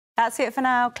That's it for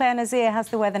now. Clare Nasir has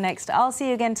the weather next. I'll see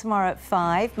you again tomorrow at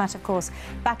 5. Matt, of course,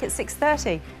 back at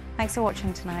 6:30. Thanks for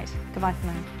watching tonight. Goodbye for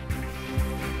now.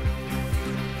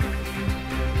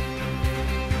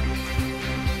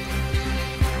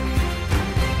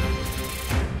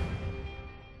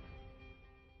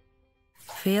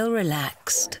 Feel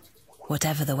relaxed,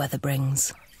 whatever the weather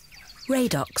brings.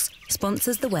 Radox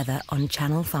sponsors the weather on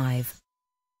Channel 5.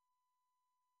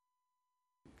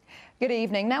 Good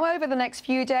evening. Now, over the next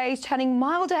few days, turning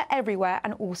milder everywhere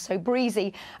and also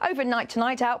breezy. Overnight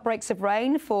tonight, outbreaks of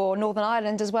rain for Northern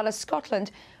Ireland as well as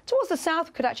Scotland. Towards the south,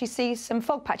 we could actually see some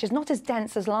fog patches, not as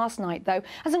dense as last night, though,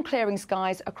 and some clearing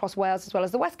skies across Wales as well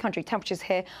as the West Country. Temperatures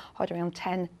here hovering around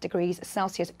 10 degrees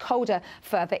Celsius, colder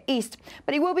further east.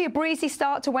 But it will be a breezy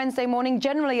start to Wednesday morning,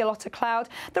 generally a lot of cloud.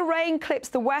 The rain clips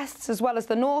the west as well as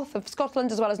the north of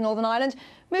Scotland as well as Northern Ireland,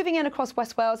 moving in across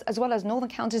West Wales as well as northern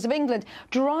counties of England.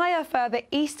 Drier further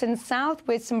east and south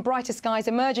with some brighter skies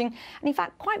emerging, and in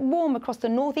fact quite warm across the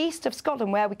northeast of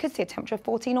Scotland, where we could see a temperature of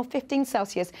 14 or 15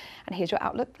 Celsius. And here's your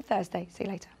outlook for Thursday. See you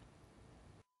later.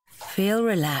 Feel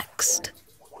relaxed,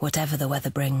 whatever the weather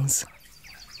brings.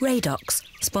 Radox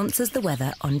sponsors the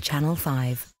weather on Channel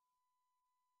 5.